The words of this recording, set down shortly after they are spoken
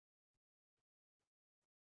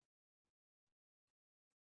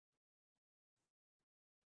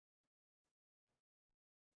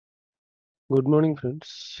Good morning,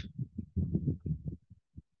 friends.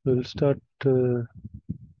 We'll start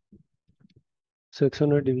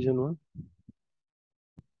section of division 1.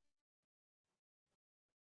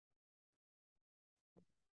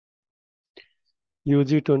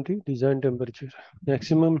 UG20 design temperature.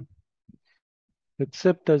 Maximum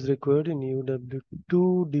except as required in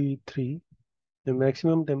UW2D3. The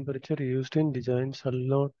maximum temperature used in design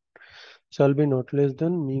shall be not less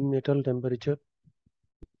than mean metal temperature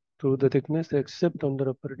to the thickness except under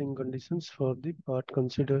operating conditions for the part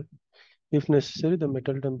considered. If necessary, the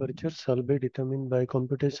metal temperature shall be determined by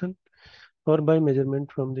computation or by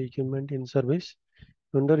measurement from the equipment in service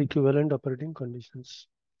under equivalent operating conditions.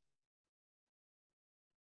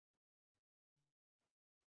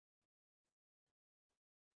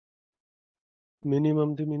 The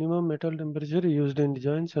minimum metal temperature used in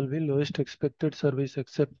design shall be lowest expected service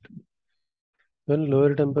except when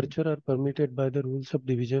lower temperature are permitted by the rules of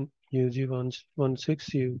division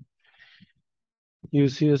UG16,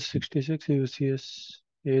 UCS 66, UCS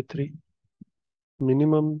A3.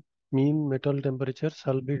 Minimum mean metal temperature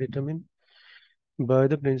shall be determined by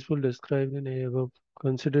the principle described in A above.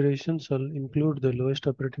 Considerations shall include the lowest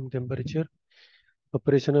operating temperature,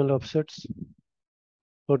 operational offsets,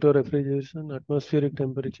 auto refrigeration, atmospheric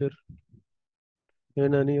temperature,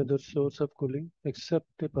 and any other source of cooling except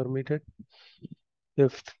the permitted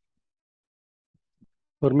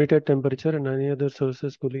temperature and any other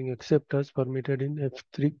sources cooling except as permitted in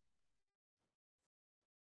F3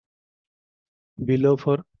 below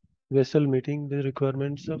for vessel meeting the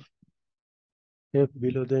requirements of F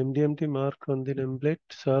below. The MDMT mark on the nameplate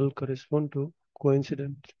shall correspond to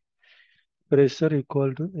coincident pressure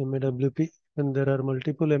equal to MAWP, and there are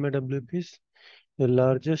multiple MAWPs. The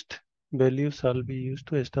largest value shall be used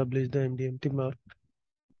to establish the MDMT mark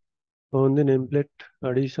on the nameplate.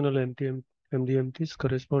 Additional MDMTs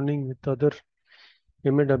corresponding with other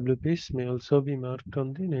MAWPs may also be marked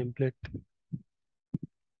on the nameplate.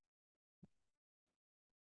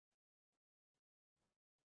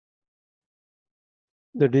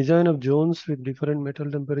 The design of zones with different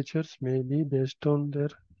metal temperatures may be based on their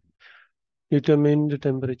determined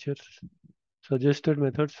temperatures. Suggested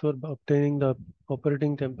methods for obtaining the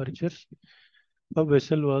operating temperatures of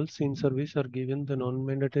vessel walls in service are given the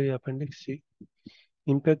non-mandatory Appendix C.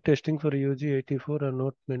 Impact testing for UG84 are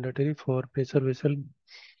not mandatory for pressure vessel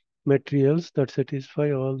materials that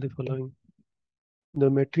satisfy all the following. The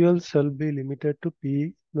materials shall be limited to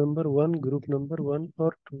P number 1, group number 1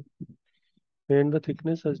 or 2, and the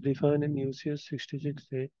thickness as defined in UCS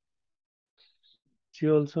 66A. See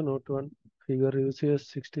also note 1, figure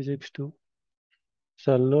UCS 66.2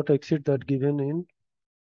 shall not exceed that given in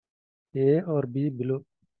A or B below.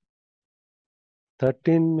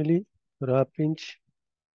 13 milli rap inch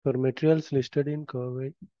for materials listed in curve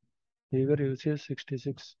A. Figure UCS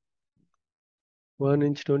 66. 1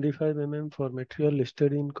 inch 25 mm for material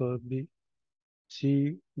listed in curve B.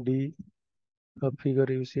 C, D of figure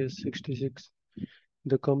UCS 66.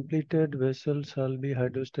 The completed vessel shall be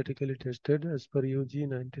hydrostatically tested as per UG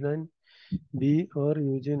 99B or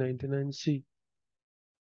UG 99C.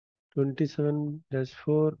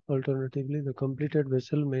 27-4 Alternatively, the completed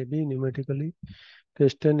vessel may be pneumatically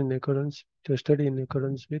tested in accordance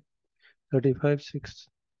with 35.6.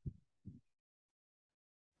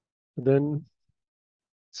 Then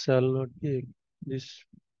shall not be this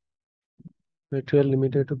material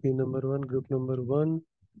limited to P number 1, group number 1.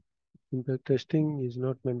 Impact testing is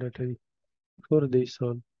not mandatory for this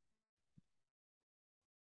all.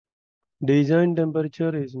 Design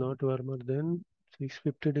temperature is not warmer than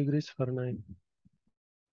 650 degrees Fahrenheit.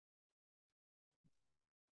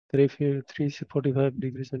 345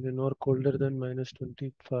 degrees Celsius or colder than minus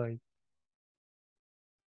 20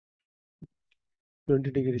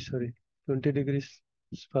 degrees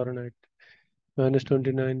Fahrenheit, minus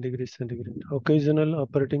 29 degrees centigrade. Occasional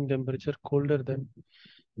operating temperature colder than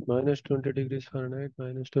minus 20 degrees Fahrenheit,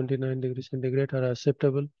 minus 29 degrees centigrade are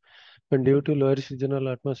acceptable and due to lower seasonal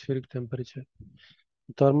atmospheric temperature.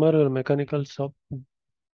 Thermal or mechanical soft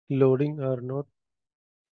loading are not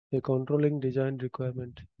a controlling design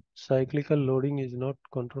requirement. Cyclical loading is not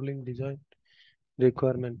controlling design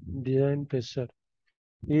requirement. Design pressure.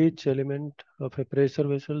 Each element of a pressure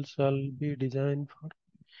vessel shall be designed for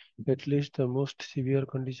at least the most severe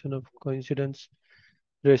condition of coincidence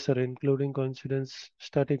pressure, including coincidence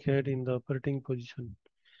static head in the operating position,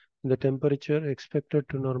 the temperature expected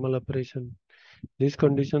to normal operation. This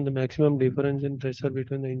condition, the maximum difference in pressure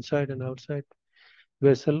between the inside and outside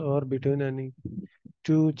vessel or between any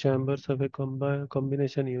two chambers of a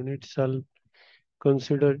combination unit shall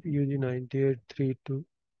consider UG 9832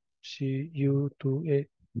 CU2A.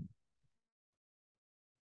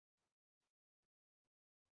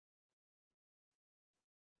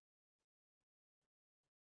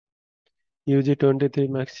 UG23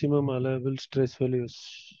 maximum allowable stress values.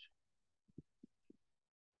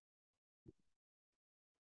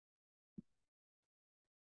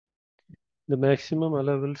 The maximum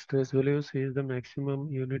allowable stress values is the maximum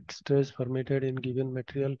unit stress permitted in given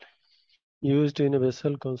material used in a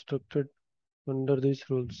vessel constructed under these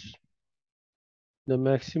rules. The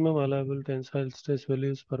maximum allowable tensile stress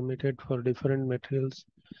values permitted for different materials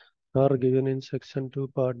are given in Section 2,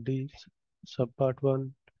 Part D, Subpart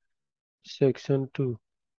 1, Section 2.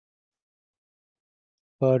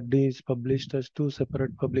 Part D is published as two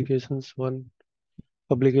separate publications. One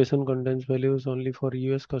publication contains values only for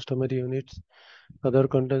US customary units. Other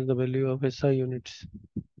contains the value of SI units.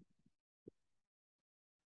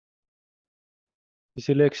 The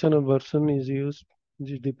selection of version is used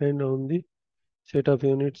depend on the set of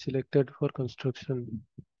units selected for construction.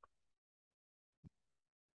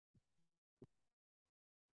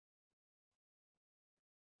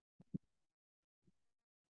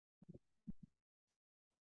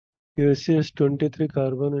 UCS 23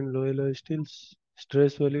 carbon and low alloy steels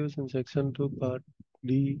stress values in section 2 part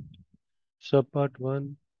D subpart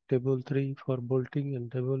 1 table 3 for bolting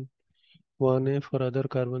and table 1A for other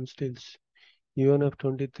carbon steels. UN of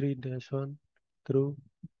 23-1 through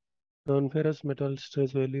non-ferrous metal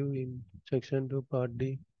stress value in section 2 part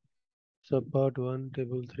D subpart 1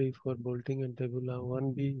 table 3 for bolting and table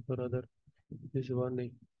 1B for other is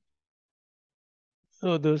 1A.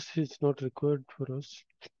 So this is not required for us.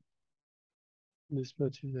 This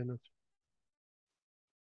much is enough.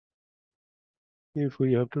 If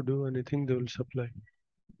we have to do anything, they will supply.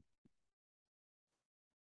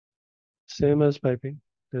 Same as piping.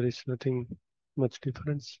 There is nothing much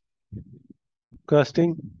difference.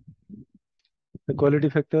 Casting. The quality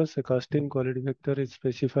factors. The casting quality factor is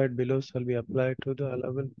specified below shall be applied to the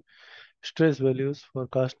allowable stress values for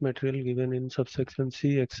cast material given in subsection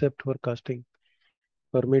C except for casting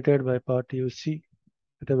permitted by part UC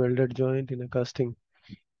at a welded joint in a casting.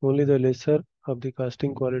 Only the lesser of the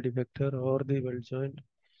casting quality factor or the weld joint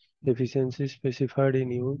efficiency specified in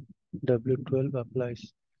UW12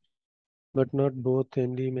 applies, but not both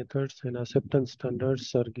ND methods and acceptance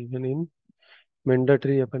standards are given in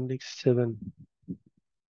mandatory appendix 7.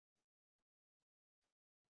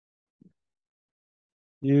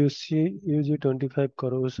 UG25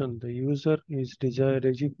 corrosion. The user is desired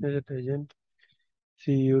designated agent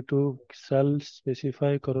CU2 shall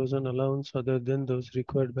specify corrosion allowance other than those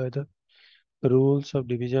required by the rules of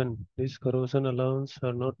division. These corrosion allowance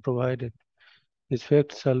are not provided. These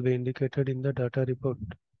facts shall be indicated in the data report.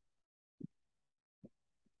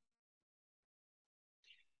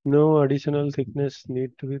 No additional thickness need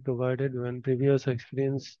to be provided when previous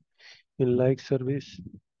experience in like service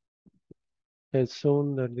has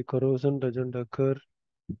shown that the corrosion doesn't occur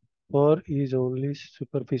or is only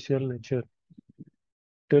superficial nature.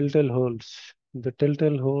 Telltale holes. The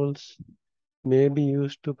telltale holes may be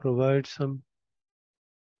used to provide some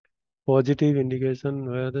positive indication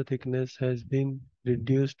where the thickness has been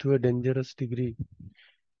reduced to a dangerous degree.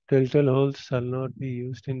 Telltale holes shall not be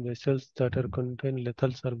used in vessels that are contain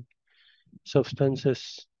lethal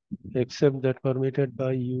substances, except that permitted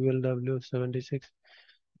by ULW 76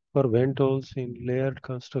 for vent holes in layered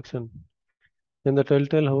construction. When the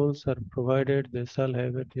telltale holes are provided, they shall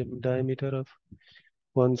have a diameter of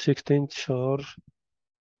 1/6 inch or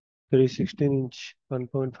 3/16 inch,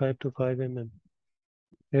 1.5 to 5 mm,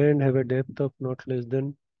 and have a depth of not less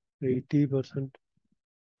than 80%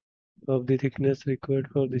 of the thickness required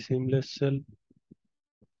for the seamless shell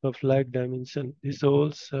of like dimension. These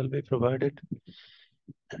holes shall be provided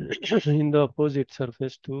in the opposite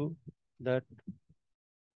surface to that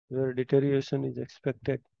where deterioration is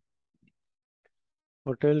expected.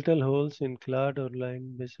 For telltale holes in clad or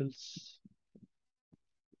lined vessels,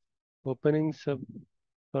 openings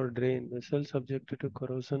for drain vessels subjected to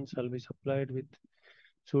corrosion shall be supplied with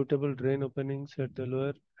suitable drain openings at the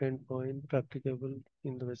lower end point practicable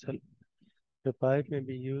in the vessel. The pipe may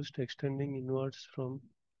be used extending inwards from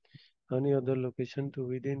any other location to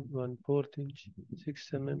within 1/4 inch 6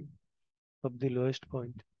 mm of the lowest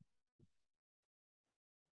point.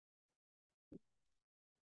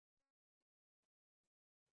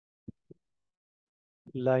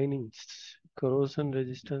 Linings, corrosion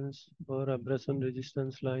resistance or abrasion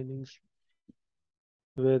resistance linings,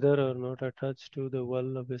 whether or not attached to the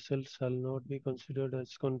wall of vessel, shall not be considered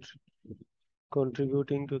as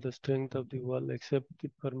contributing to the strength of the wall except the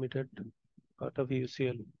permitted part of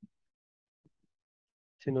UCL.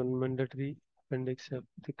 It's a non-mandatory appendix F.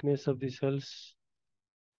 Thickness of the cells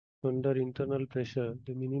under internal pressure.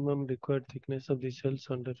 The minimum required thickness of the cells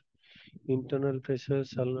under internal pressure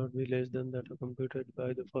shall not be less than that computed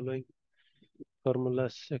by the following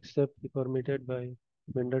formulas except permitted by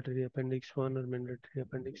mandatory appendix 1 or mandatory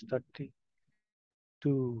appendix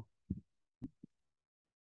 32.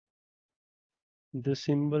 The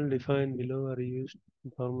symbol defined below are used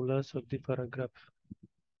in formulas of the paragraph.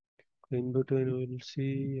 In between we will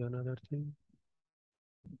see another thing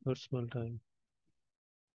for small time.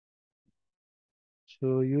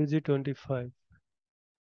 So UG25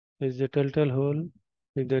 is a telltale hole.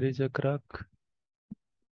 If there is a crack,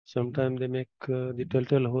 sometimes they make the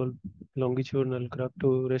telltale hole longitudinal crack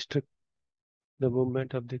to restrict the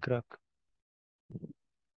movement of the crack.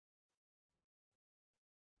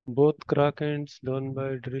 Both crack ends done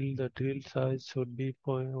by drill. The drill size should be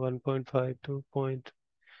 1.5 to 0.5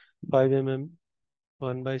 mm,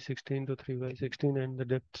 1 by 16 to 3 by 16, and the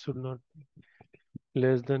depth should not be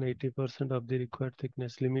less than 80% of the required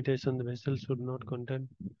thickness. Limitation: the vessel should not contain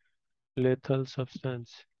lethal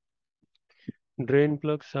substance. Drain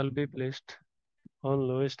plugs shall be placed on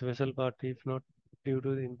lowest vessel part if not due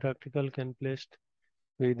to the impractical can placed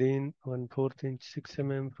within 1/4 inch 6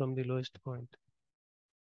 mm from the lowest point.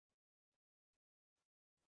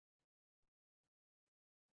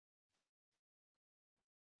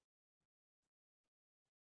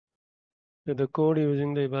 The code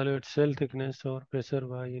using the evaluate cell thickness or pressure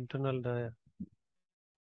by internal dia.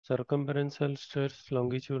 Circumferential stress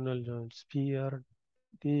longitudinal joints PR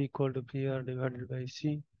T equal to PR divided by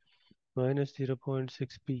C minus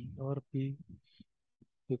 0.6 P or P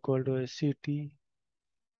equal to SCT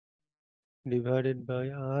divided by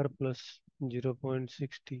R plus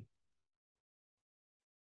 0.6 T.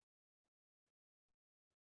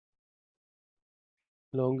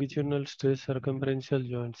 Longitudinal stress circumferential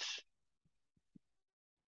joints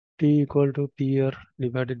T equal to PR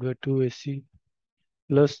divided by 2 SC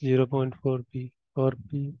plus 0.4 P or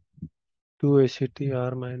P 2 SCT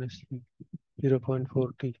R minus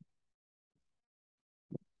 0.4 T.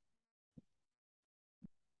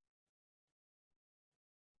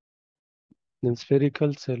 Then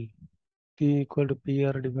spherical cell T equal to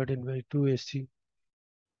PR divided by 2 SC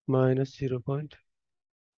minus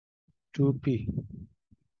 0.2 P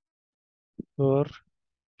or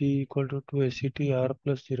P equal to 2 SCT R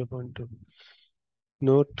plus 0.2.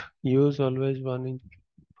 Note: use always one in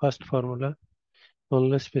first formula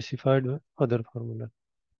unless specified by other formula.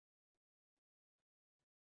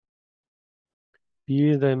 P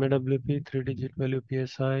is the MAWP 3-digit value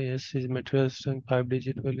PSI, S is material strength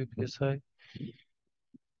 5-digit value PSI.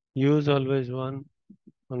 Use always one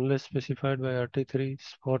unless specified by RT3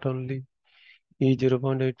 spot only. E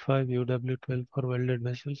 0.85 UW12 for welded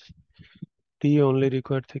vessels. T only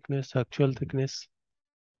required thickness, actual thickness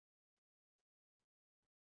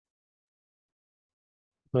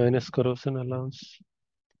minus corrosion allowance.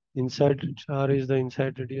 Inside R is the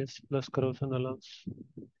inside radius plus corrosion allowance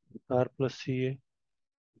R plus CA.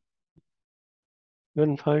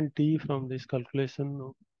 When find T from this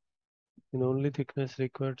calculation, in only thickness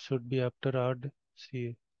required should be after R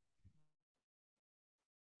CA.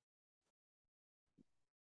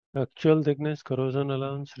 Actual thickness, corrosion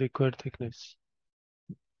allowance, required thickness.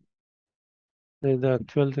 This is the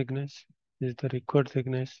actual thickness, this is the required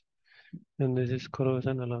thickness, and this is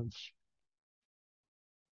corrosion allowance.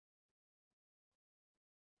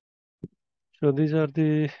 So these are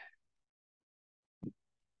the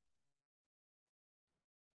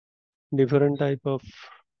different type of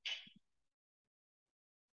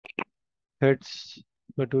heads,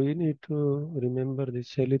 but we need to remember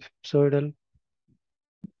this ellipsoidal,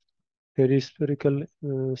 hemispherical,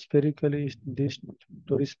 spherically this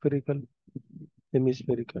spherical,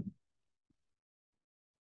 hemispherical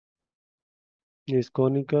is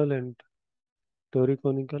conical and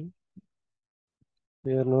toriconical.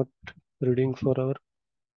 We are not reading for our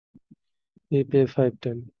APA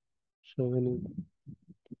 510. So when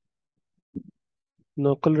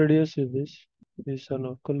knuckle radius is this is a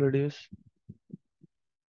knuckle radius,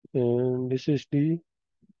 and this is D,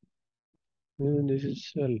 and this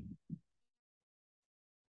is L.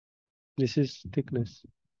 This is thickness.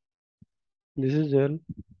 This is L.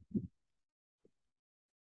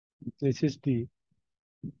 This is D.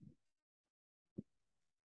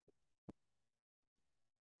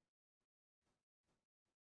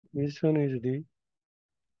 This one is D,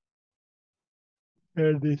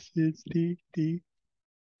 and this is D. T.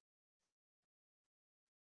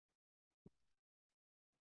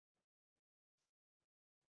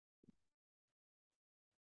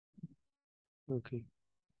 Okay.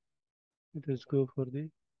 Let us go for the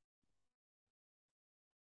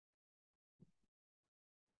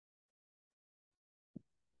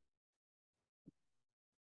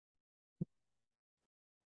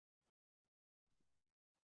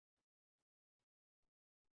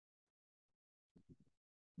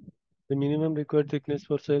The minimum required thickness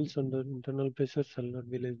for cells under internal pressure shall not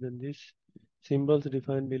be less than this. Symbols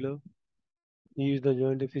defined below. E is the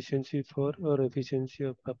joint efficiency for or efficiency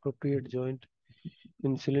of appropriate joint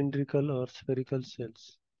in cylindrical or spherical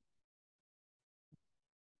cells,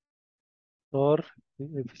 or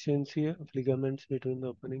efficiency of ligaments between the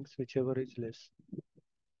openings, whichever is less.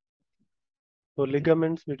 For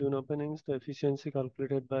ligaments between openings, the efficiency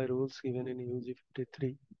calculated by rules given in UG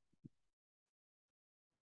 53.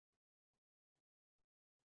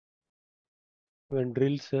 When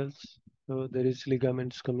drill cells, so there is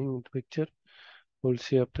ligaments coming into picture. We'll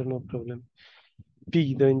see after, no problem.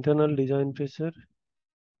 P, the internal design pressure.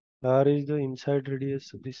 R is the inside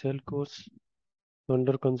radius of the cell course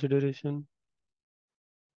under consideration.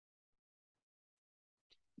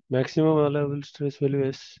 Maximum allowable stress value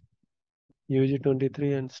S, UG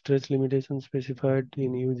 23, and stress limitation specified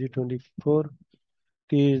in UG 24.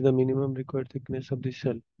 T is the minimum required thickness of the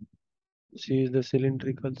cell. C is the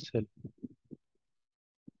cylindrical cell.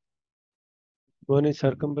 One is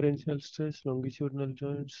circumferential stress, longitudinal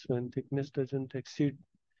joints when thickness doesn't exceed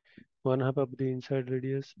 1/2 of the inside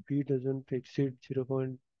radius, P doesn't exceed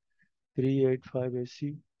 0.385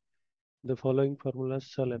 AC. The following formulas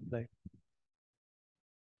shall apply.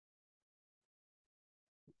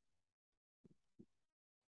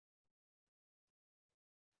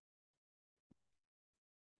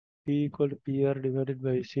 P equal to PR divided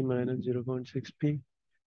by AC minus 0.6P.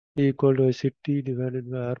 E equal to ACT divided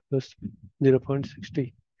by R plus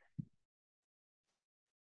 0.60.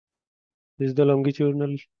 This is the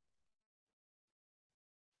longitudinal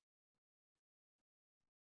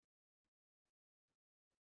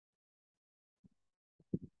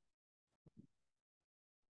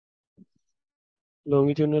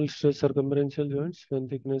stress circumferential joints when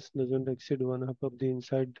thickness doesn't exceed 1/2 of the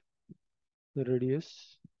inside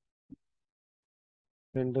radius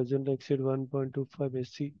and doesn't exceed 1.25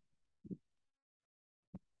 AC.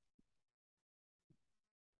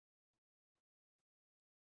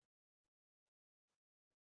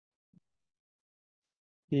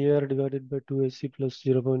 ER divided by 2 AC plus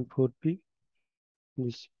 0.4 P.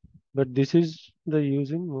 This, but this is the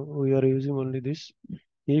using, we are using only this.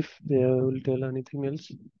 If they will tell anything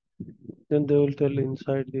else, then they will tell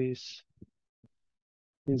inside the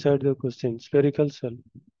question. Spherical cell.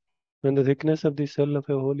 When the thickness of the cell of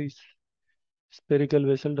a whole is spherical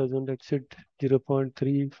vessel doesn't exceed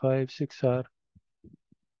 0.356 R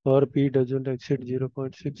or P doesn't exceed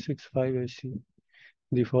 0.665 AC,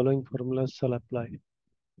 the following formulas shall apply.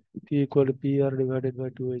 T equal to PR divided by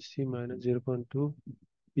 2 AC minus 0.2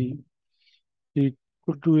 P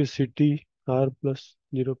equal to ACT R plus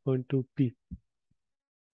 0.2 P.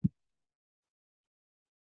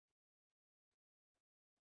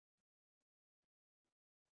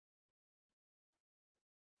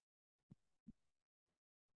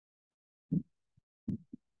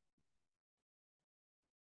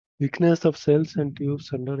 Weakness of cells and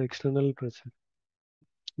tubes under external pressure.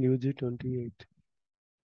 UG 28.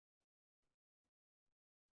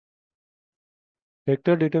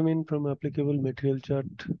 Vector determined from applicable material chart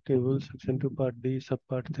table section 2 part D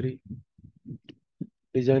subpart 3.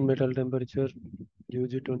 Design metal temperature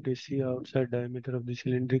UG 20C outside diameter of the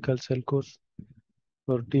cylindrical cell course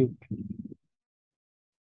or tube.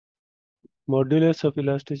 Modulus of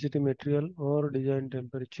elasticity material or design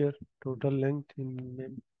temperature, total length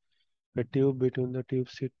in a tube between the tube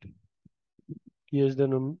sheet. E is the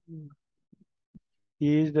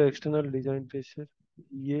external design pressure.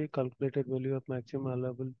 E calculated value of maximum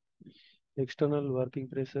allowable external working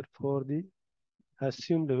pressure for the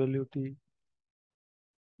assumed WT,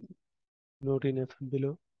 note in F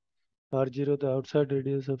below. R0 the outside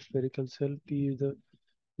radius of spherical cell. T is the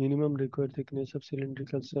minimum required thickness of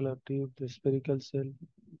cylindrical cell or tube, the spherical cell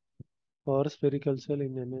or spherical cell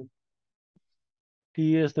in mm.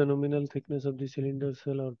 T is the nominal thickness of the cylinder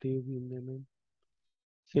cell or tube in mm.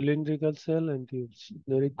 Cylindrical cell and tubes.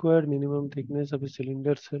 The required minimum thickness of a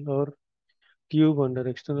cylinder cell or tube under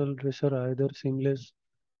external pressure, either seamless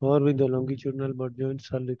or with the longitudinal butt joints,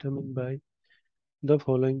 are determined by the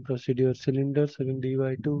following procedure. Cylinders having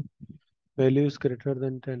DIV2 values greater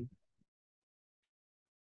than 10.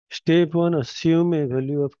 Step 1. Assume a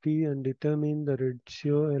value of T and determine the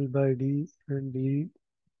ratio L by D and D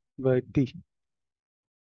by T.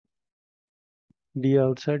 D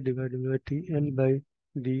outside divided by T, L by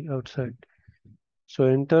D outside. So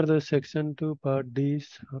enter the section 2 part D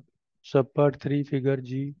subpart 3 figure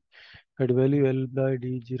G at value L by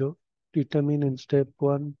D0. Determine in step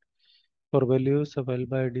 1 for values of L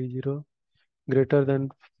by D0 greater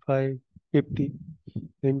than 550.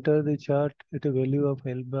 Enter the chart at a value of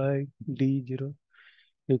L by D0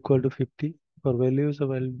 equal to 50. For values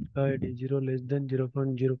of L by D0 less than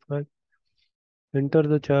 0.05, enter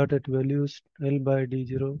the chart at values L by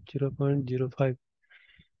D0 0.05.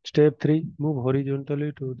 Step 3. Move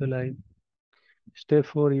horizontally to the line. Step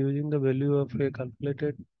 4. Using the value of A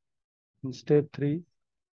calculated. In step 3,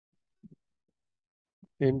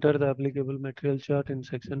 enter the applicable material chart in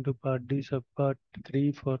section 2 part D subpart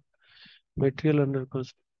 3 for material under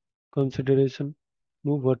consideration.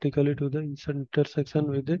 Move vertically to the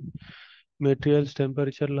intersection with the materials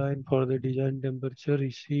temperature line for the design temperature.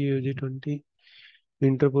 CUG20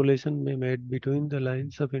 interpolation may be made between the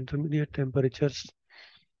lines of intermediate temperatures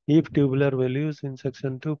if tubular values in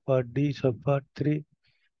section 2 part D subpart 3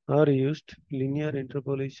 are used. Linear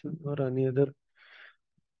interpolation or any other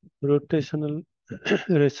rotational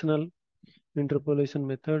rational interpolation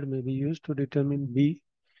method may be used to determine B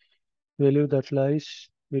value that lies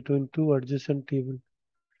between two adjacent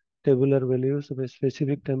tabular values of a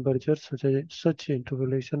specific temperature. Such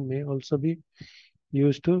interpolation may also be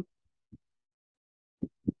used to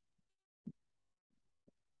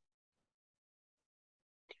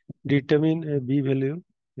determine a B value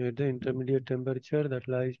at the intermediate temperature that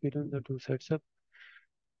lies between the two sets of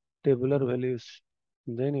tabular values.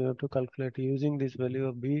 Then you have to calculate using this value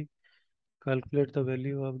of B, calculate the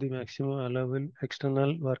value of the maximum allowable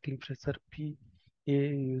external working pressure PA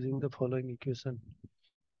using the following equation.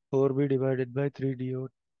 4B divided by 3 dO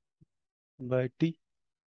by T.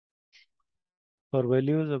 For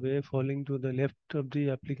values of A falling to the left of the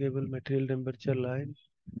applicable material temperature line,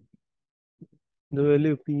 the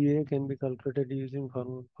value of PA can be calculated using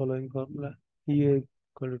following formula. EA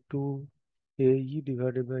equal to 2 AE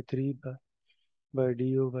divided by 3 by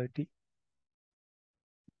DO by T.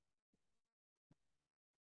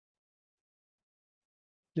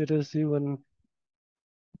 Let us see one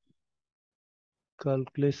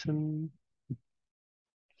calculation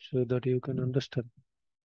so that you can understand.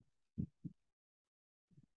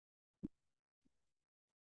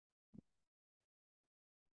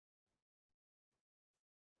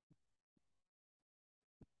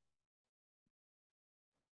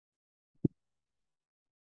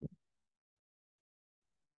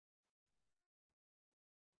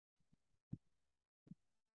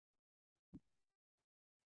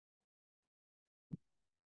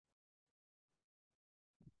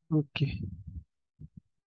 Okay.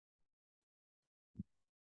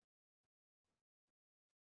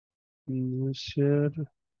 Share.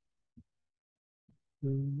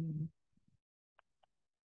 um,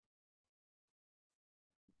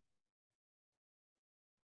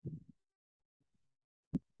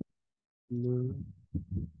 no.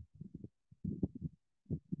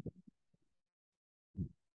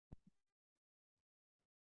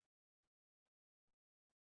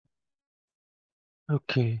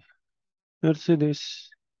 Okay. Let's see this.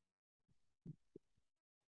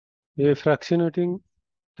 A fractionating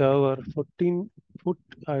tower 14-foot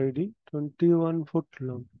ID, 21-foot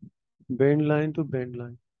long, bend line to bend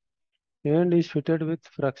line, and is fitted with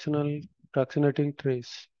fractionating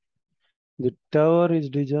trays. The tower is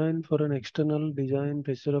designed for an external design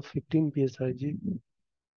pressure of 15 psig,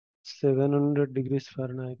 700 degrees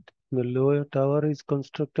Fahrenheit. The lower tower is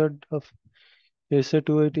constructed of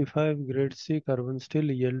SA285 grade C carbon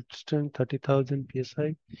steel, yield strength 30,000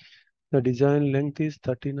 psi. The design length is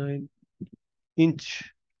 39 inch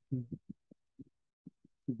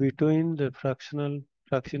between the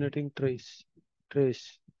fractionating trays,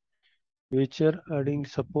 which are adding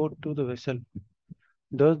support to the vessel.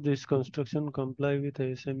 Does this construction comply with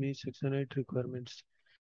ASME Section 8 requirements,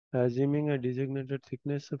 assuming a designated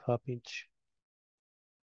thickness of half inch?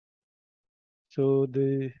 So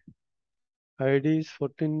the ID is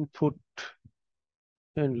 14 foot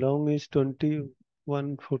and long is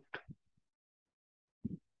 21 foot.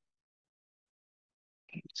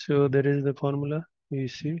 So there is the formula we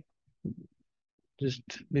see just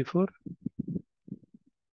before.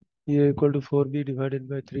 E equal to 4B divided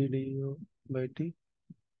by 3 DO by T.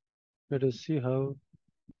 Let us see how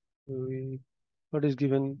what is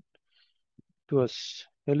given to us.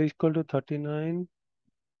 L equal to 39,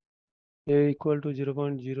 A equal to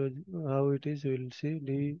 0.0. How it is, we will see.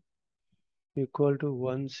 D equal to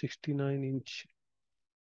 169 inch.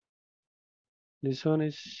 This one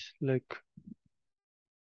is like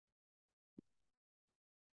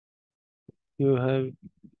you have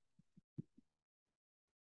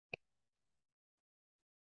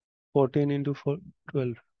 14 into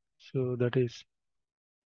 12. So that is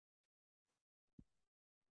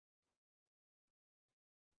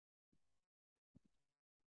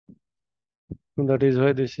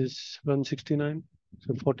why this is 169.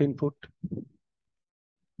 So 14 foot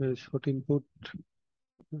is 14 foot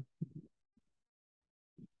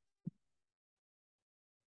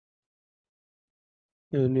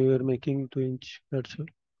And you are making 2 inch. That's all.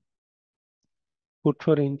 Foot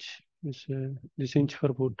for inch is this inch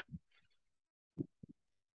for foot.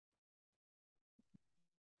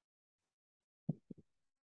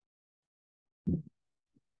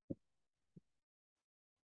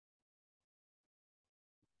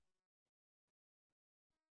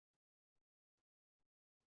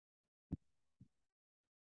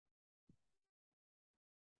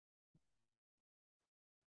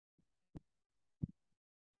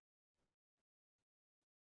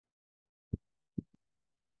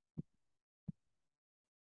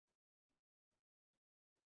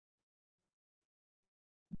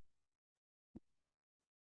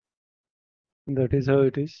 That is how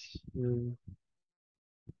it is.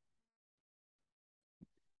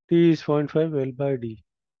 T is 0.5 L by D.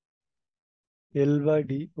 L by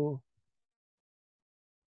D. Oh,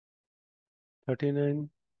 39.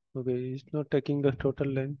 Okay, he's not taking the total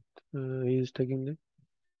length. He is taking the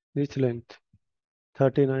this length.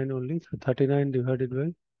 39 only. So 39 divided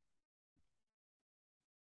by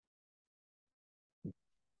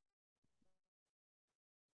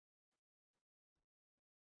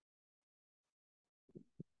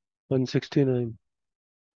 169.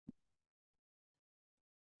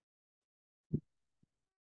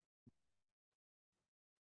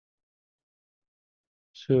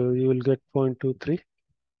 So you will get 0.23.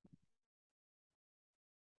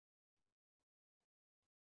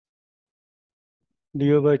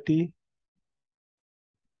 DO by T.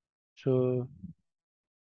 So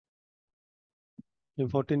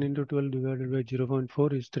 14 into 12 divided by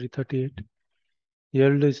 0.4 is 338.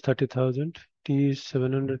 Yield is 30,000. T is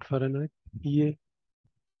 700 Fahrenheit. EA,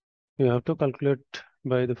 you have to calculate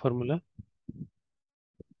by the formula.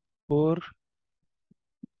 4B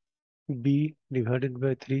divided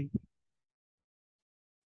by 3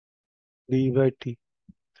 D by T.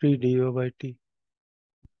 3 DO by T.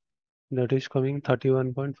 That is coming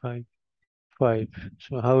 31.55.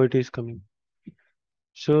 So how it is coming?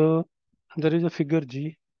 So there is a figure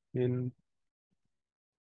G in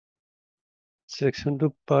section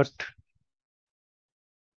 2 part.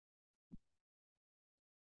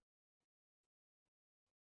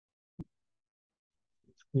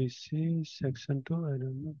 We see section 2. I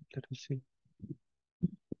don't know. Let us see.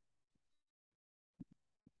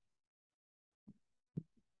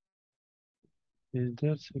 Is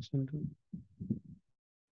there section 2?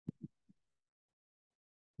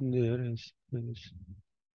 There is. There is.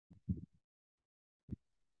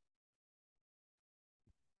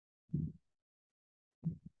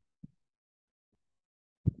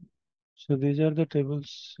 So these are the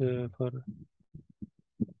tables for,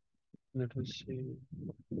 let us see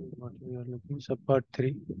what we are looking. Subpart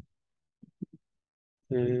 3.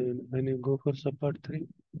 And when you go for subpart 3,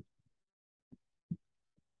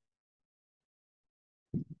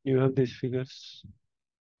 you have these figures.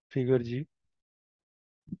 Figure G.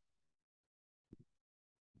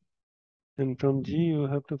 And from G you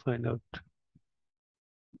have to find out.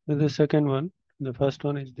 And the second one, the first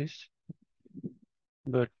one is this,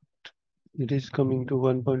 but it is coming to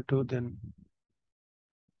 1.2, then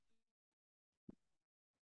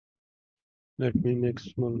let me make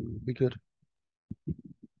small bigger.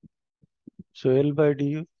 So L by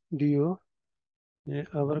DO,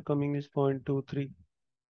 our coming is 0.23,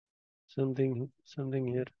 something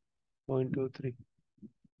here, 0.23.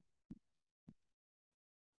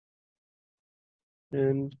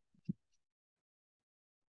 And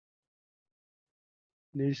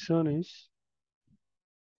this one is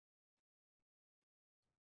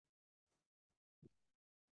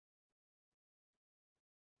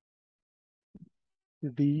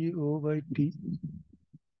DO by T.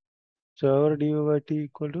 So our DO by T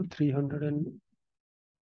equal to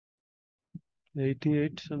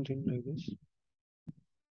 388, something like this.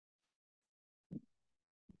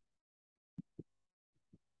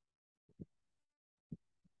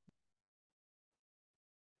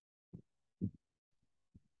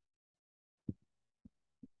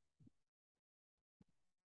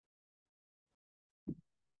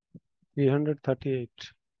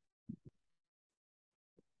 $338.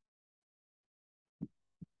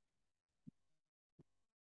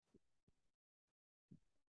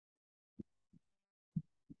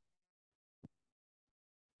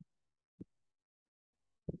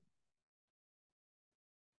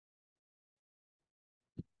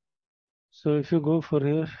 So if you go for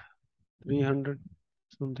here, 300,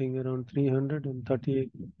 something around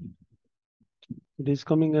 338, it is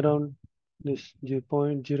coming around this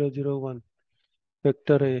 0.001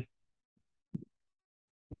 vector A.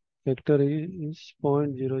 vector is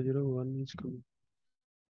 0.001 is coming.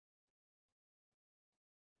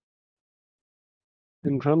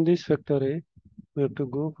 And from this vector A, we have to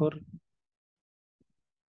go for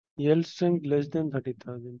L strength less than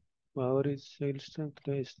 30,000. Our is L strength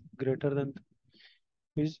is greater than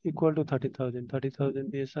is equal to 30,000,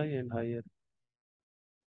 30,000 psi and higher.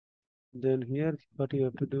 Then here what you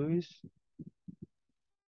have to do is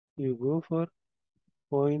you go for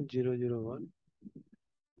 0.001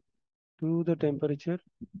 to the temperature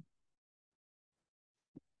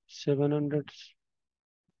 700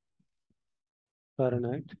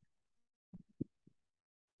 Fahrenheit.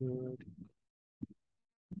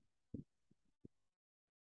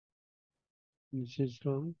 This is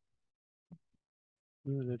wrong.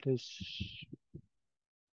 Let us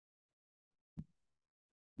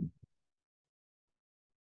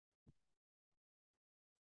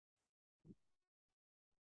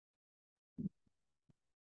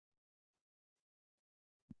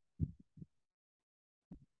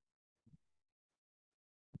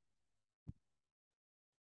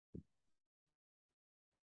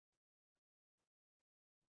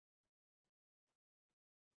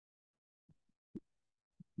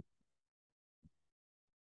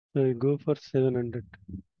go for 700.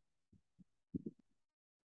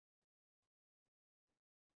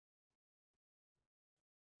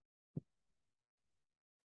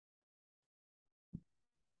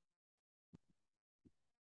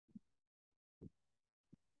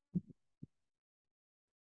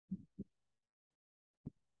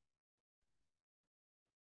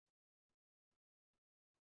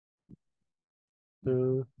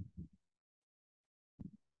 So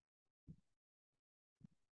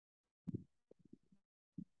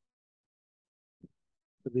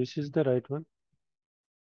this is the right one.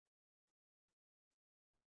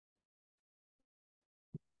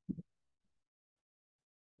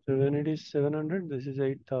 So when it is 700, this is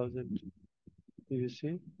 8,000. You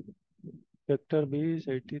see, vector B is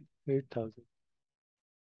 88,000.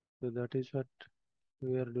 So that is what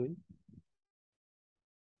we are doing.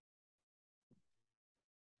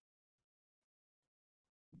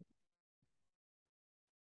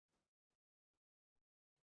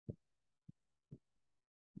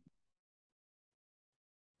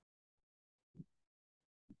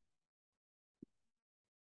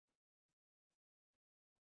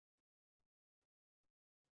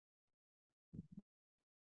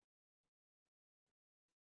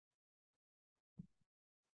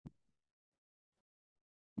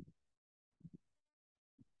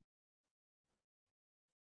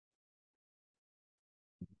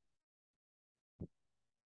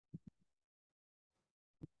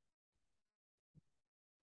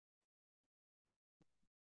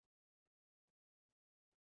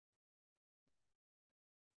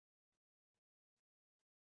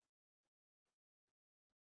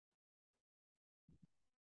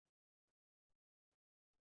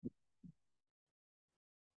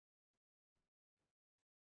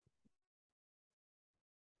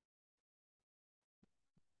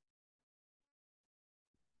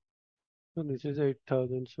 So this is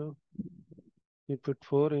 8,000. So we put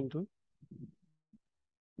 4 into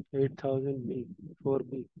 8,000 B,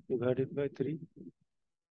 4B divided by 3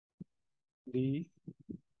 D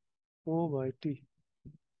O by T.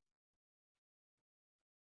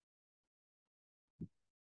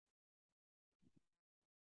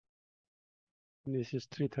 This is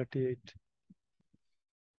 338.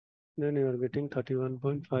 Then you are getting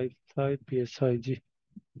 31.55 psig.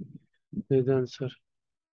 Is the answer.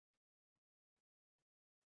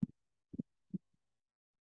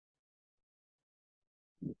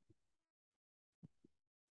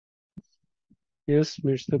 Yes,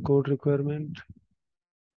 meets the code requirement.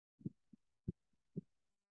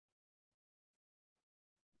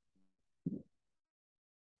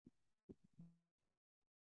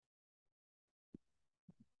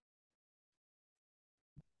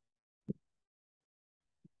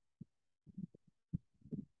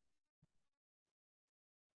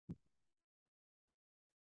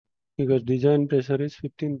 Because design pressure is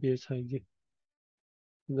 15 psig.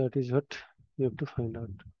 That is what you have to find out.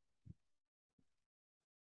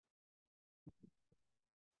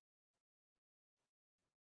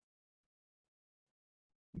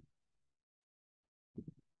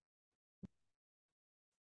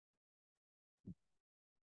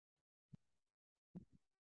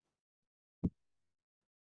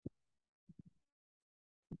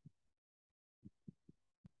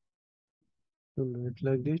 So write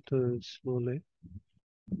like this, small a.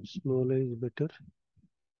 Small a is better.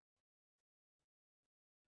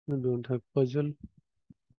 You don't have puzzle.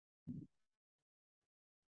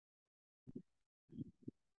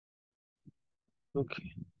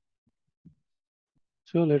 Okay.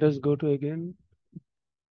 So let us go to again.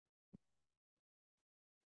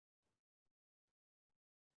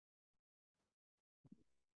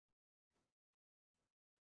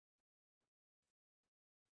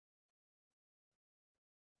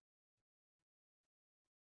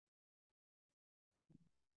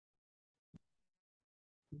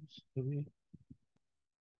 Sorry.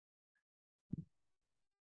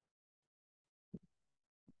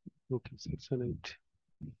 Okay, section 8.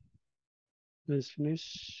 Let's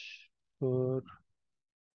finish for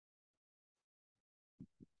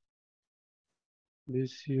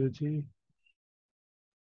this UG.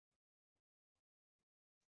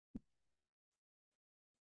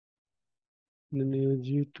 Then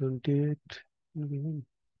UG 28. Mhm.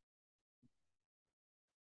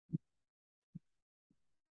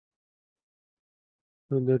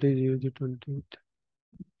 So that is UG 28.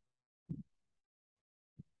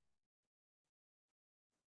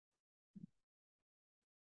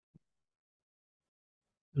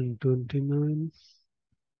 And 29.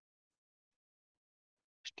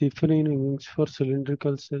 Stiffening means for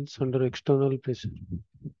cylindrical cells under external pressure.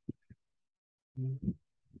 Mm.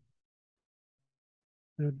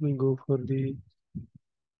 Let me go for the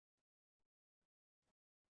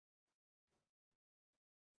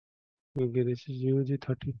okay, this is UG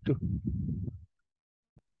 32.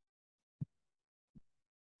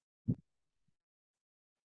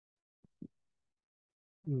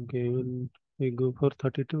 Okay, when we go for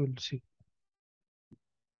 32, we'll see.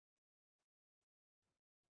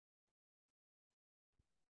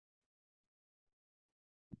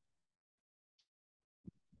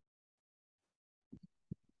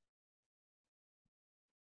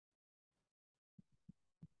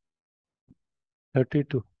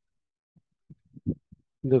 Thirty-two.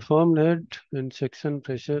 The formed head and section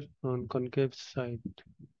pressure on concave side.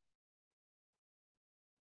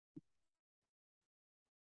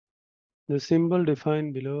 The symbol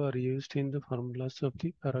defined below are used in the formulas of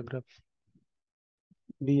the paragraph.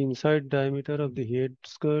 The inside diameter of the head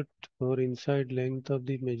skirt or inside length of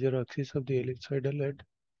the major axis of the ellipsoidal head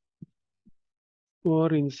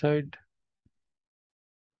or inside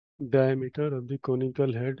diameter of the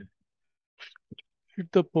conical head at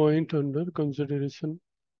the point under consideration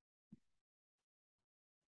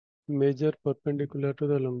measure perpendicular to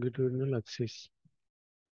the longitudinal axis.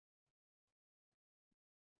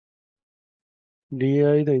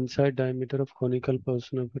 DI, the inside diameter of conical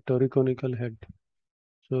portion of a toriconical head.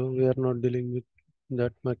 So we are not dealing with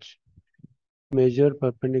that much. Measure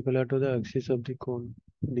perpendicular to the axis of the cone.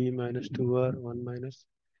 D minus 2R 1 minus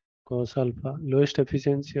cos alpha. Lowest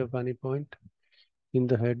efficiency of any point in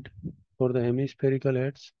the head for the hemispherical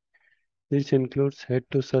heads. This includes head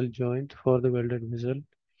to cell joint for the welded vessel.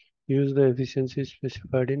 Use the efficiency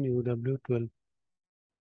specified in UW12.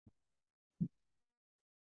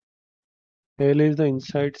 L is the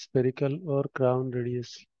inside spherical or crown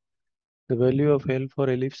radius. The value of L for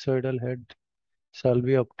ellipsoidal head shall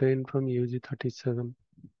be obtained from UG37.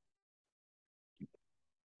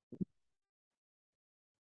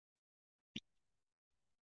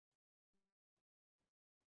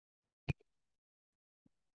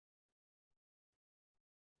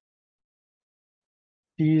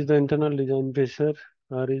 T is the internal design pressure.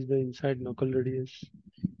 R is the inside knuckle radius.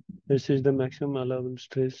 S is the maximum allowable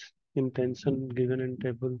stress in tension given in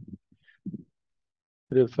table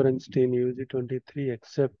referenced in UG23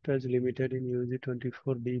 except as limited in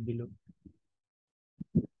UG24D below.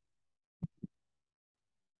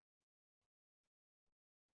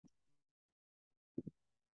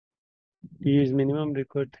 T is minimum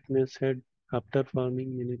required thickness head after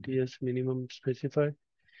forming mini T is minimum specified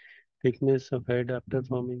thickness of head after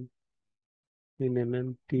forming in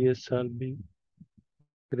mm. Ts shall be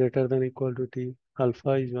greater than equal to T.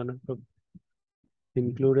 Alpha is one of the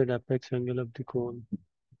included apex angle of the cone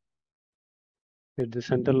at the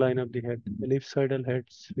center line of the head. Ellipsoidal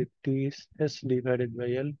heads with T is S divided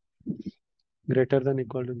by L greater than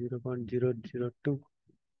equal to 0.002.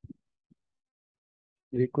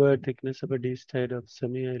 Required thickness of a disc head of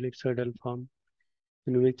semi-ellipsoidal form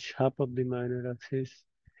in which half of the minor axis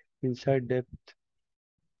inside depth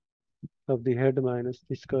of the head minus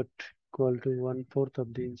the skirt equal to 1/4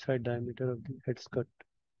 of the inside diameter of the head skirt.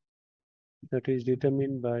 That is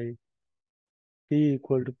determined by P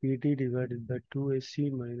equal to Pt divided by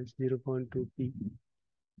 2AC minus 0.2 P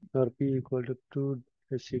or P equal to 2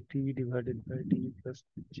 SCT divided by T plus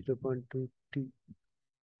 0.2 T.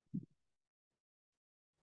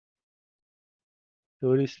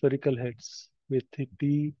 So spherical heads with the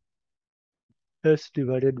T S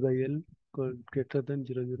divided by L greater than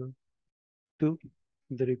 0.002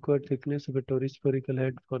 the required thickness of a torus spherical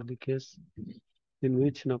head for the case in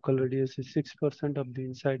which knuckle radius is 6% of the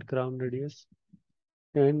inside crown radius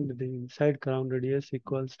and the inside crown radius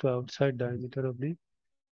equals to outside diameter of the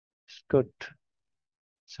skirt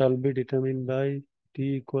shall be determined by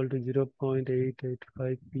T equal to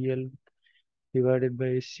 0.885 PL divided by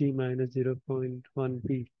AC minus 0.1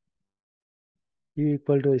 P. E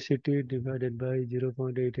equal to ACT divided by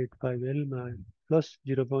 0.885 L plus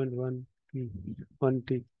 0.1 P 1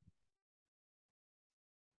 T.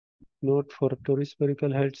 Note for torus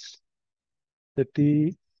spherical heads, the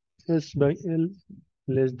T S by L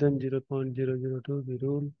less than 0.002, the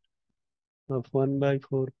rule of 1 by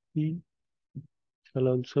 4 P shall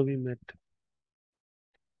also be met.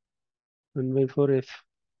 1 by 4 F.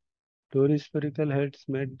 Torus spherical heads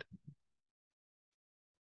made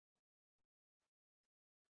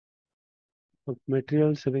of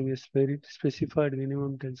materials having a specified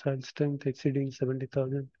minimum tensile strength exceeding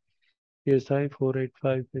 70,000 psi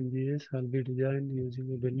 485 MPa shall be designed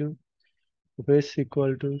using a value of S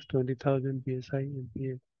equal to 20,000 psi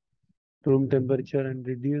MPa room temperature and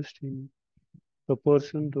reduced in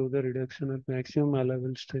proportion to the reduction of maximum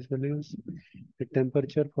allowable stress values at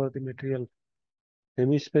temperature for the material.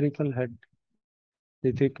 Hemispherical head.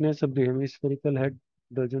 The thickness of the hemispherical head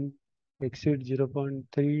doesn't exceed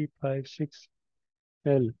 0.356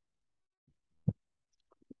 L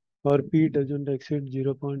or P doesn't exceed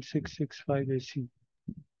 0.665 AC.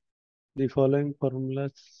 The following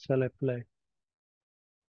formulas shall apply.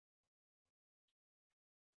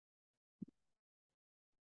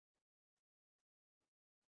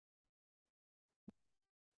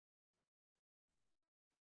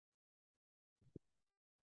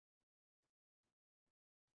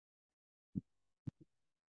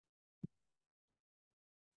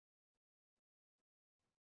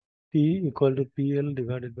 P equal to PL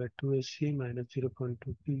divided by 2SC minus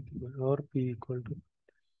 0.2 P or P equal to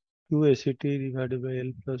 2ACT divided by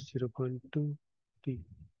L plus 0.2 T.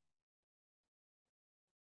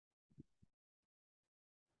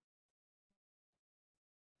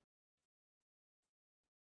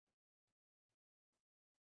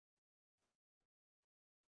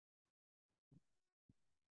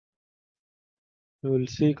 We will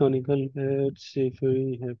see conical heads if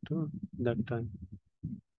we have to that time.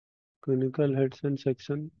 Conical heads and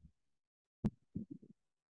section.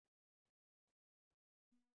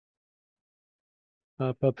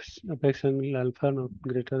 Apex angle alpha not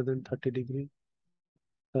greater than 30 degree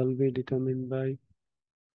shall be determined by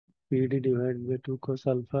PD divided by 2 cos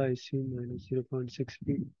alpha AC minus 0.6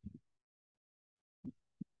 P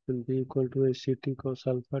and B equal to ACT cos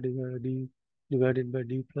alpha divided by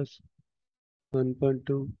D plus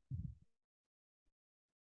 1.2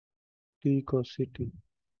 T cos CT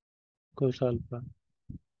cos alpha.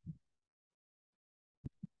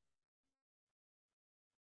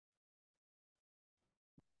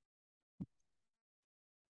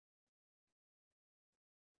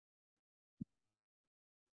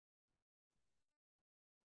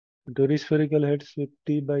 Torus spherical heads with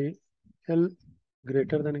T by L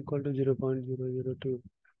greater than equal to 0.002.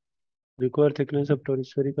 Required thickness of torus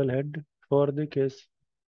spherical head for the case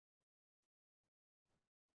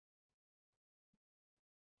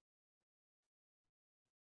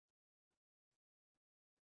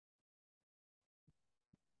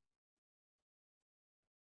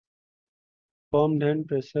formed hand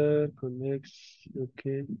pressure convex.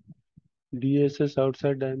 Okay. DSS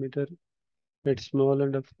outside diameter at small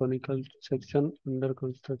end of conical section under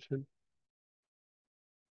construction.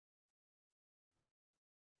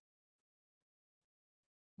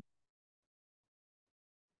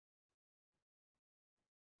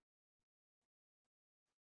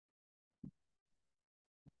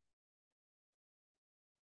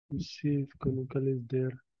 Let's see if conical is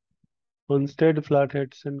there. Instead, flat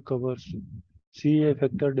heads and covers. See a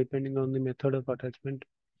factor depending on the method of attachment.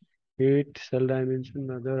 8 cell dimension.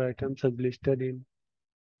 Other items are listed in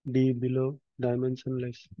D below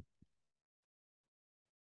dimensionless.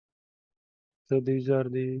 So these are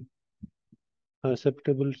the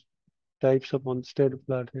acceptable types of unstead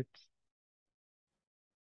flatheads.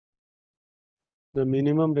 The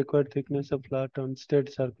minimum required thickness of flat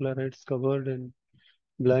unstead circular heads covered and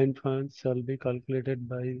blind fans shall be calculated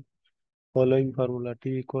by following formula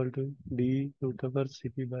T equal to D root over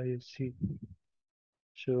Cp by Sc.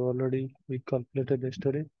 So already we calculated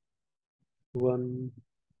yesterday one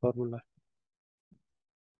formula.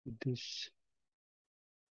 This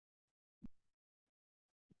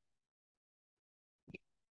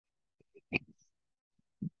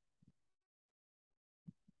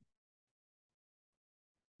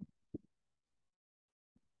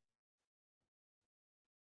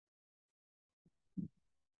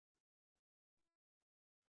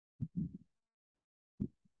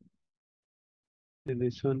In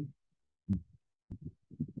this one,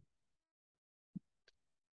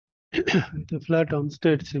 the flat on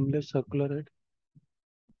state similar circular head.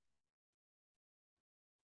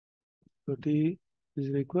 So T is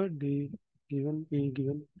required, D given, E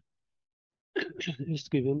given, is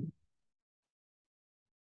given,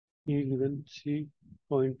 E given, C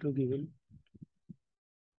point to given.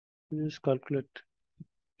 Just calculate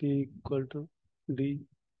T equal to D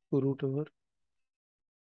root over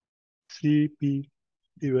CP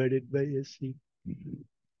divided by SC.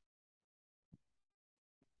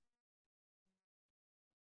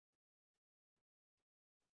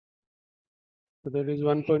 So that is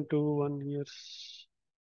 1.21 years.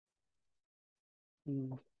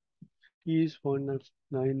 T is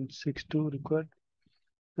 0.962 required.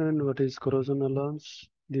 And what is corrosion allowance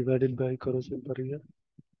divided by corrosion per year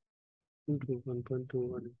into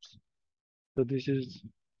 1.21. So this is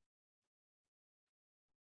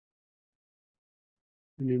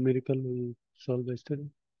numerical we solve yesterday.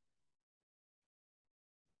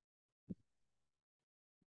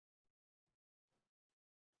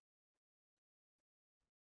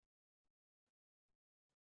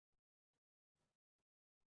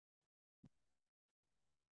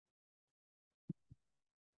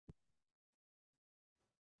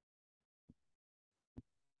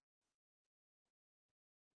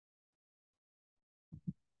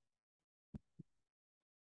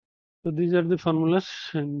 So these are the formulas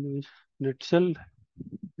and net cell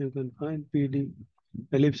you can find PD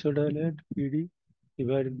ellipsoidal head PD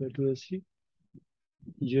divided by 2SC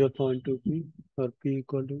 0.2P or P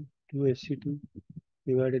equal to 2SC2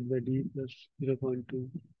 divided by D plus 0.2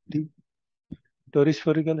 D.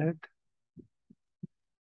 Toruspherical head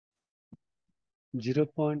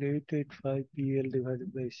 0.885 PL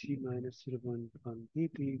divided by C minus 0.1 P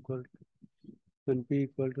equal to when P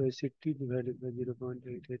equal to SCT divided by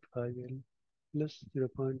 0.885 L plus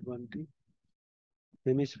 0.1 T.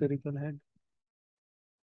 Hemispherical head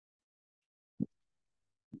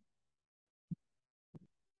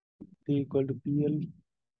T equal to PL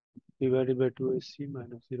divided by 2SC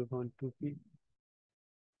minus 0.2 P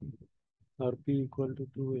or P equal to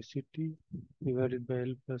 2SCT divided by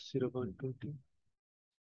L plus 0.2 T.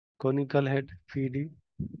 Conical head PD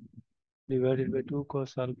divided by 2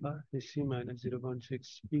 cos alpha SC minus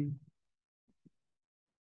 0.6 P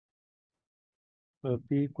or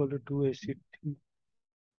P equal to 2SCT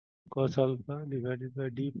cos alpha divided by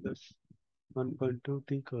D plus 1.2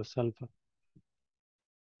 T cos alpha.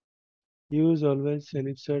 Use always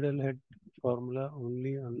ellipsoidal head formula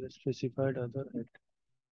only unless specified other head.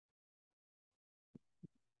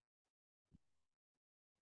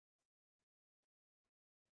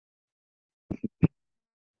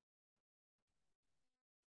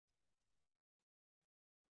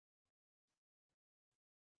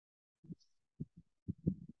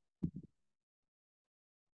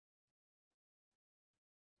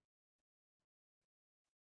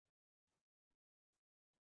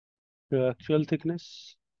 The actual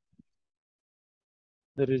thickness,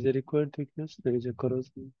 there is a required thickness, there is a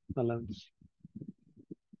corrosion allowance.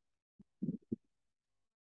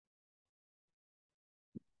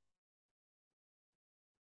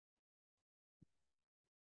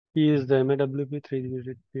 P is the MAWP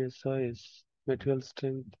 3-digit PSI is material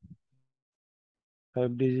strength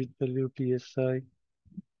 5-digit value PSI.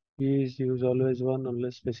 E is used always 1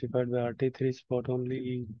 unless specified by RT3 spot only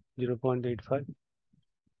E 0.85.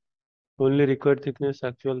 Only required thickness,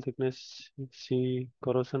 actual thickness, C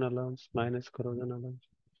corrosion allowance minus corrosion allowance.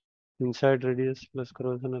 Inside radius plus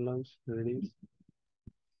corrosion allowance radius.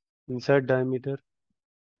 Inside diameter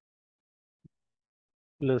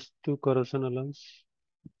plus 2 corrosion allowance.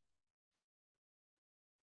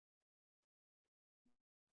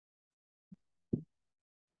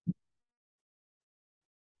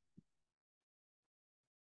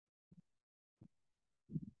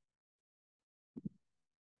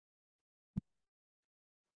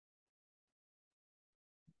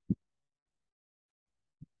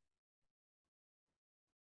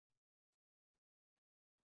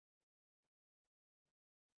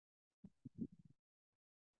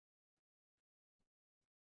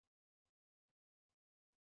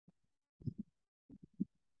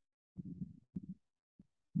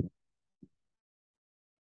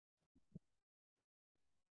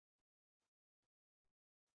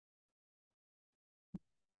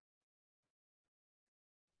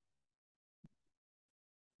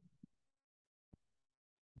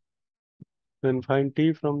 When find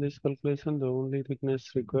T from this calculation, the only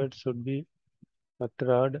thickness required should be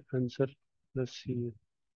factor odd answer plus CA.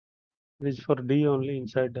 It is for D only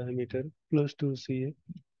inside diameter plus 2 CA.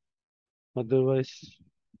 Otherwise,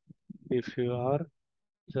 If you are,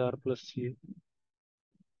 it's R plus C.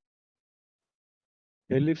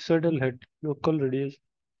 Ellipsoidal head, local radius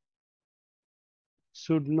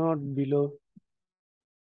should not below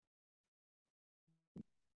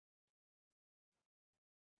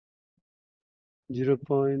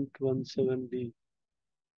 0.17 d.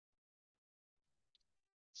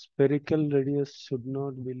 Spherical radius should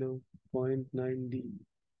not below 0.9 d.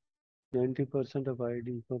 90% of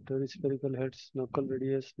ID. For spherical heads, knuckle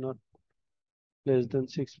radius not less than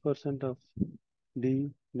 6% of d,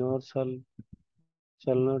 nor shall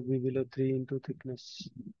not be below 3 into thickness.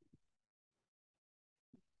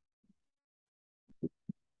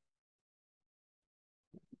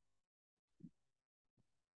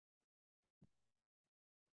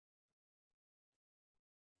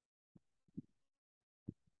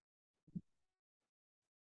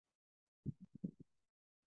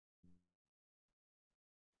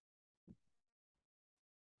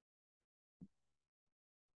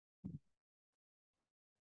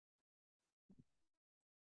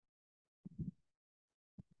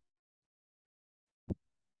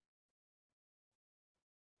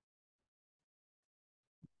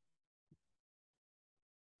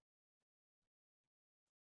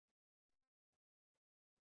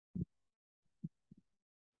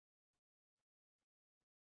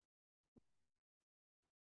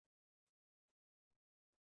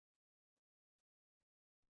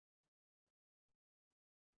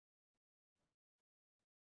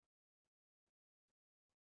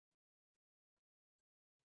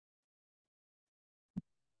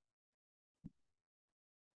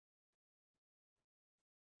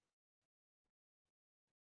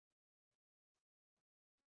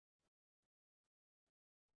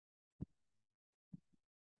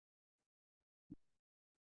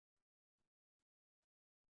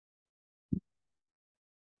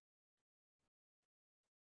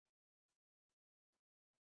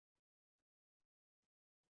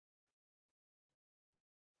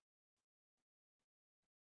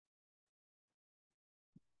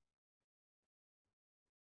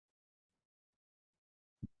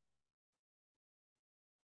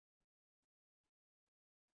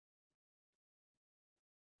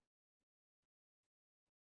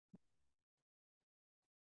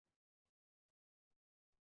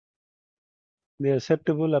 The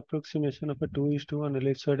acceptable approximation of a 2:1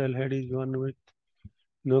 ellipsoidal head is one with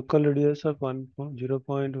knuckle radius of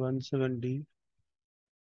 0.17 d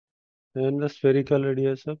and the spherical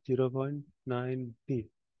radius of 0.9 d.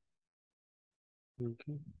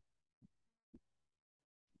 Okay.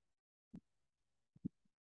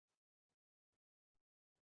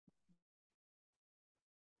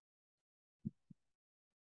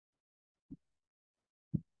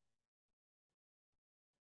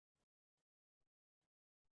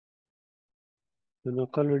 The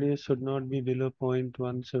knuckle radius should not be below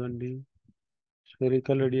 0.17 d.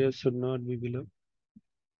 Spherical radius should not be below.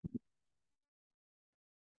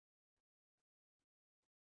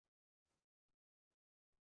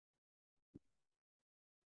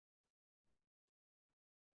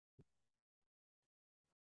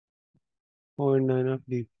 Point 0.9 of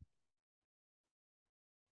d.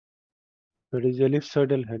 That is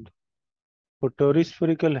ellipsoidal head. For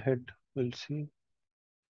spherical head, we'll see.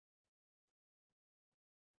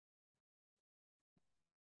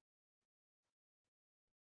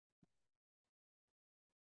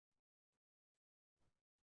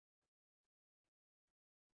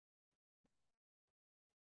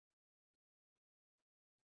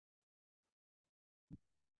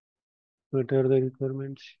 What are the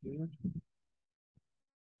requirements here?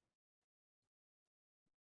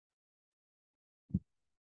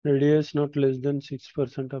 Radius not less than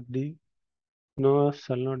 6% of d. No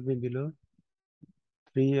shall not be below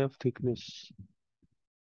 3 of thickness.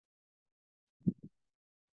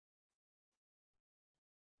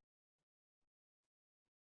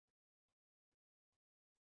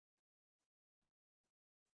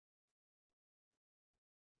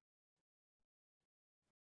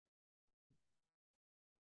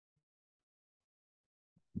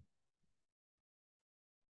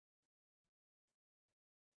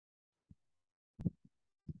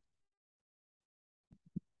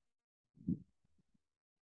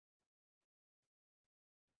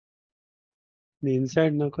 The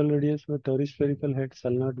inside knuckle radius for spherical head shall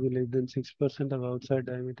not be less than 6% of outside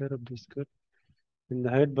diameter of the skirt in the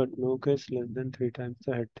head, but no case less than 3 times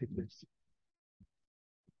the head thickness.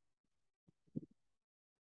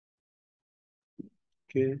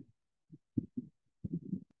 Okay.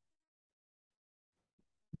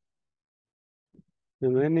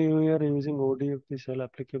 And when you are using OD of the cell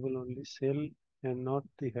applicable only cell and not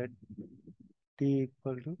the head, T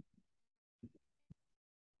equal to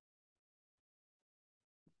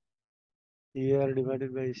ER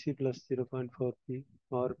divided by AC plus 0.4P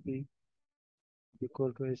or P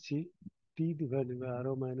equal to AC T divided by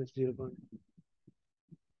RO minus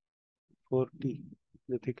 0.4T.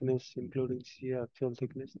 The thickness including CA actual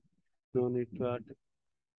thickness. No need to add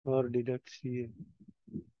or deduct CA.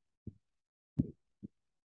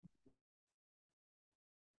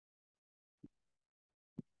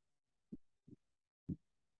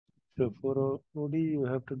 So for OD you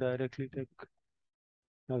have to directly take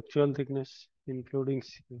actual thickness including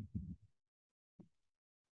CA.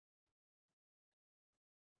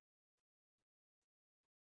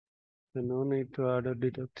 So no need to add or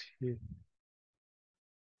deduct CA.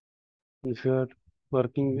 If you are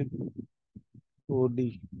working with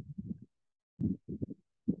OD.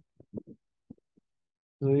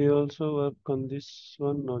 We also work on this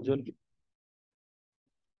one nozzle.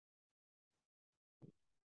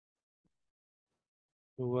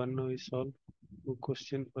 One now is solved. No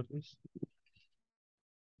question for this.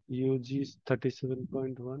 UG is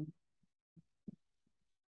 37.1.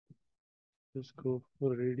 Just go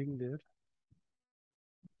for reading there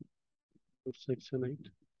for section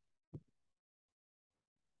 8.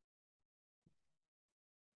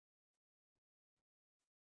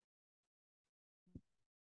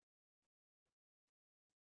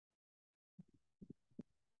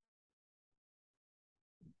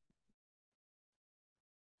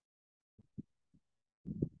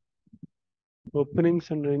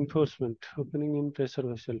 Openings and reinforcement. Opening in pressure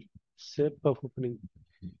vessel. Shape of opening.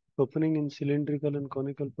 Opening in cylindrical and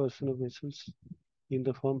conical portion of vessels in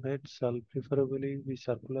the form head shall preferably be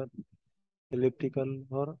circular, elliptical,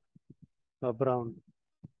 or oblong.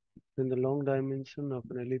 When the long dimension of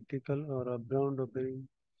an elliptical or oblong opening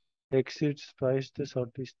exceeds twice the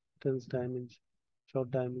short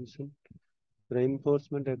dimension,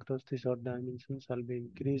 reinforcement across the short dimension shall be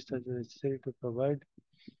increased as necessary to provide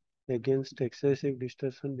against excessive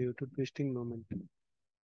distortion due to twisting moment.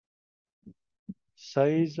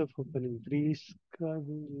 Size of opening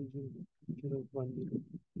prescribing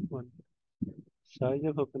 0.101. Size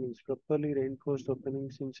of openings. Properly reinforced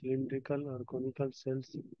openings in cylindrical or conical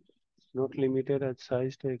cells not limited at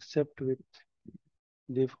size to except with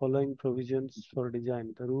the following provisions for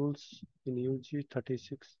design. The rules in UG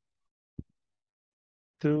 36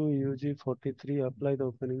 through UG 43 apply the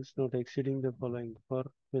openings not exceeding the following. For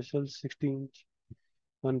vessels 16-inch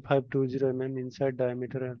 1520 mm inside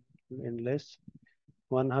diameter and less,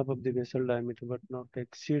 one half of the vessel diameter but not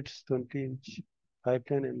exceeds 20-inch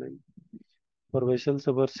 510 mm. For vessels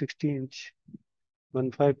over 60-inch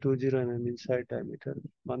 1520 mm inside diameter,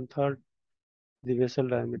 one third the vessel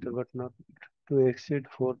diameter but not to exceed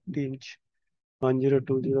 40-inch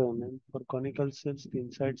 1020 mm. For conical cells, the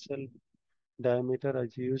inside cell diameter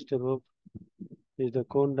as used above is the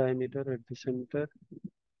cone diameter at the center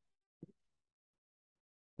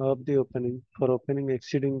of the opening. For opening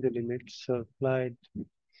exceeding the limits applied,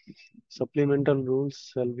 supplemental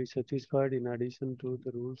rules shall be satisfied in addition to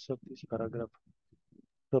the rules of this paragraph.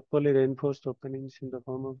 Properly reinforced openings in the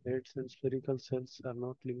form of heads and spherical cells are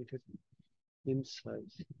not limited in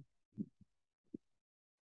size.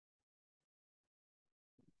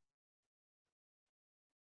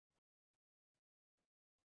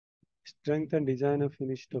 Strength and design of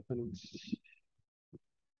finished openings.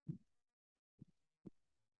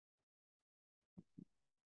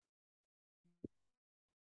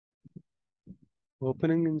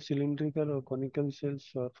 Opening in cylindrical or conical cells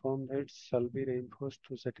or formed heads shall be reinforced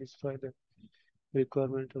to satisfy the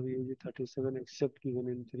requirement of UG 37 except given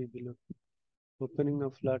in 3 below. Opening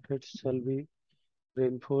of flat heads shall be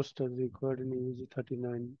reinforced as required in UG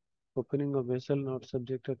 39. Opening of vessel not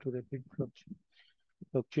subjected to rapid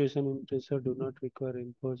fluctuation in pressure do not require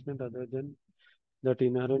reinforcement other than that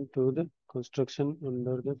inherent to the construction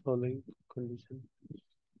under the following condition.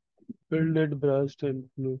 Welded brass and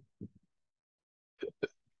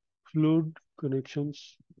fluid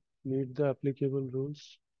connections meet the applicable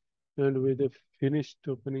rules and with a finished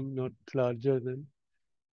opening not larger than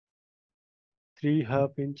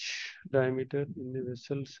 3/2 inch diameter in the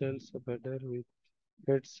vessel cells of header with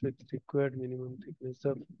heads with required minimum thickness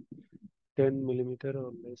of 10 millimeter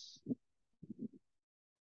or less.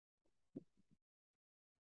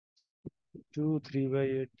 2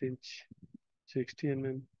 3/8 inch 60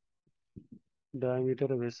 mm diameter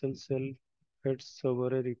vessel cell heads over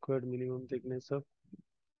a required minimum thickness of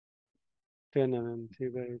 10 mm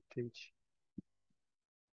 3/8 inch.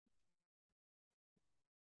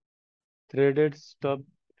 Threaded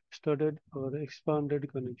studded or expanded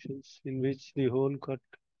connections in which the hole cut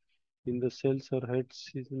in the cells or heads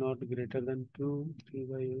is not greater than 2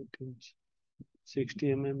 3/8 inch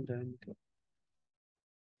 60 mm diameter.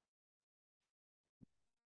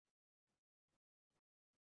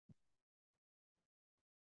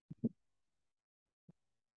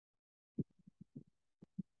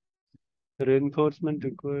 Reinforcement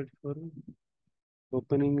required for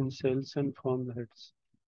opening in cells and formed heads.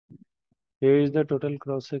 A is the total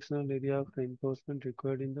cross-sectional area of reinforcement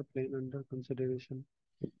required in the plane under consideration.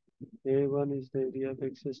 A1 is the area of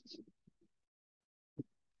excess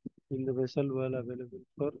in the vessel wall available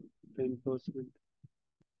for reinforcement.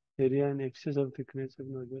 Area in excess of thickness of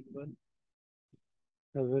nozzle wall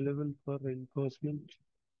available for reinforcement.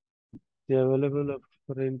 The available of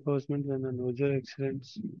reinforcement when a nozzle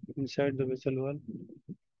extends inside the vessel wall.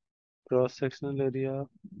 Cross-sectional area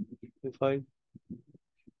Fi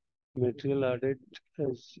material added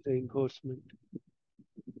as reinforcement.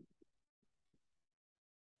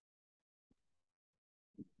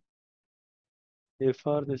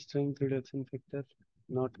 Fr the strength reduction factor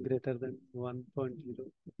not greater than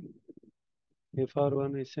 1.0.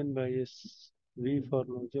 Fr1 Sn by SV for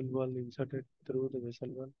nozzle wall inserted through the vessel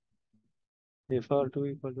wall.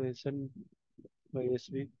 Fr2 equal to Sn by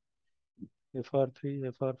SV.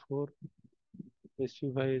 Fr3, Fr4,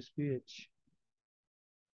 SV by SVH.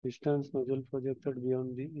 Distance nozzle projected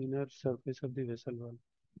beyond the inner surface of the vessel wall.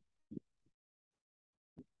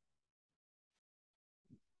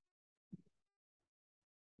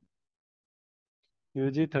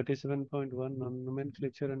 UG 37.1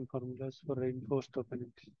 nomenclature and formulas for reinforced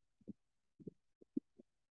openings.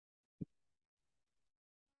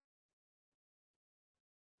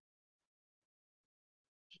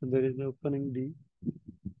 So there is the opening D.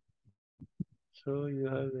 So you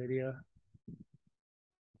have area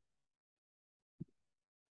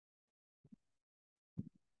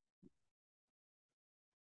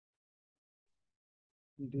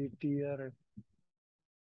DTR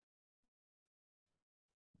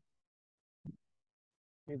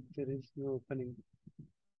if there is no opening.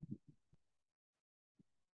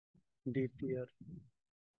 DTR.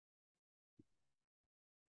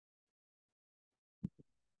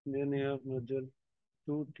 Then you have nozzle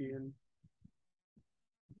 2TN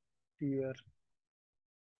TR.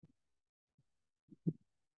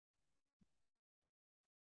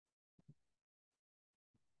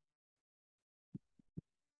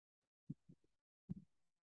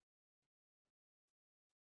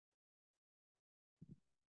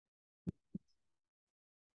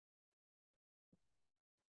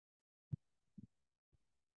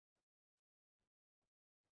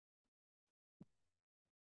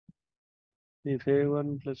 If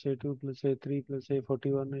A1 plus A2 plus A3 plus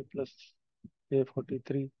A41 A plus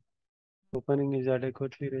A43 opening is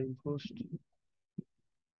adequately reinforced,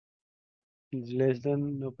 is less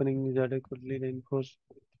than opening is adequately reinforced,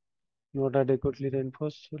 not adequately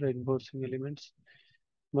reinforced, so reinforcing elements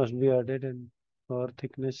must be added and or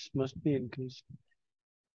thickness must be increased.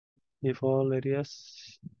 If all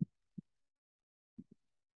areas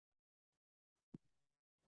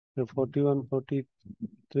the 41,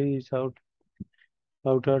 43 is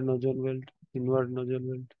outer nozzle weld, inward nozzle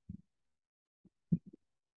weld.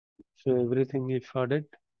 So everything is added.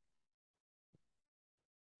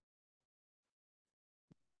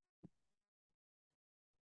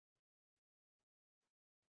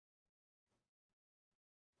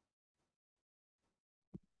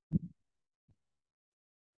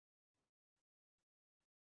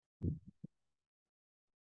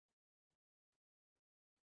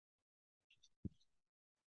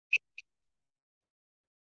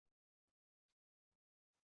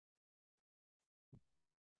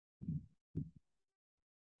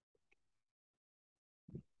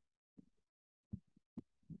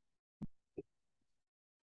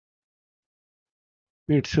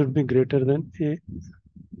 It should be greater than A.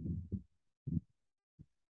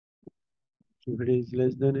 If it is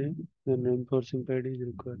less than A, then reinforcing pad is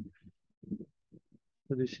required.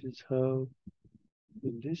 So this is how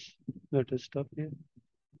in this. Let us stop here.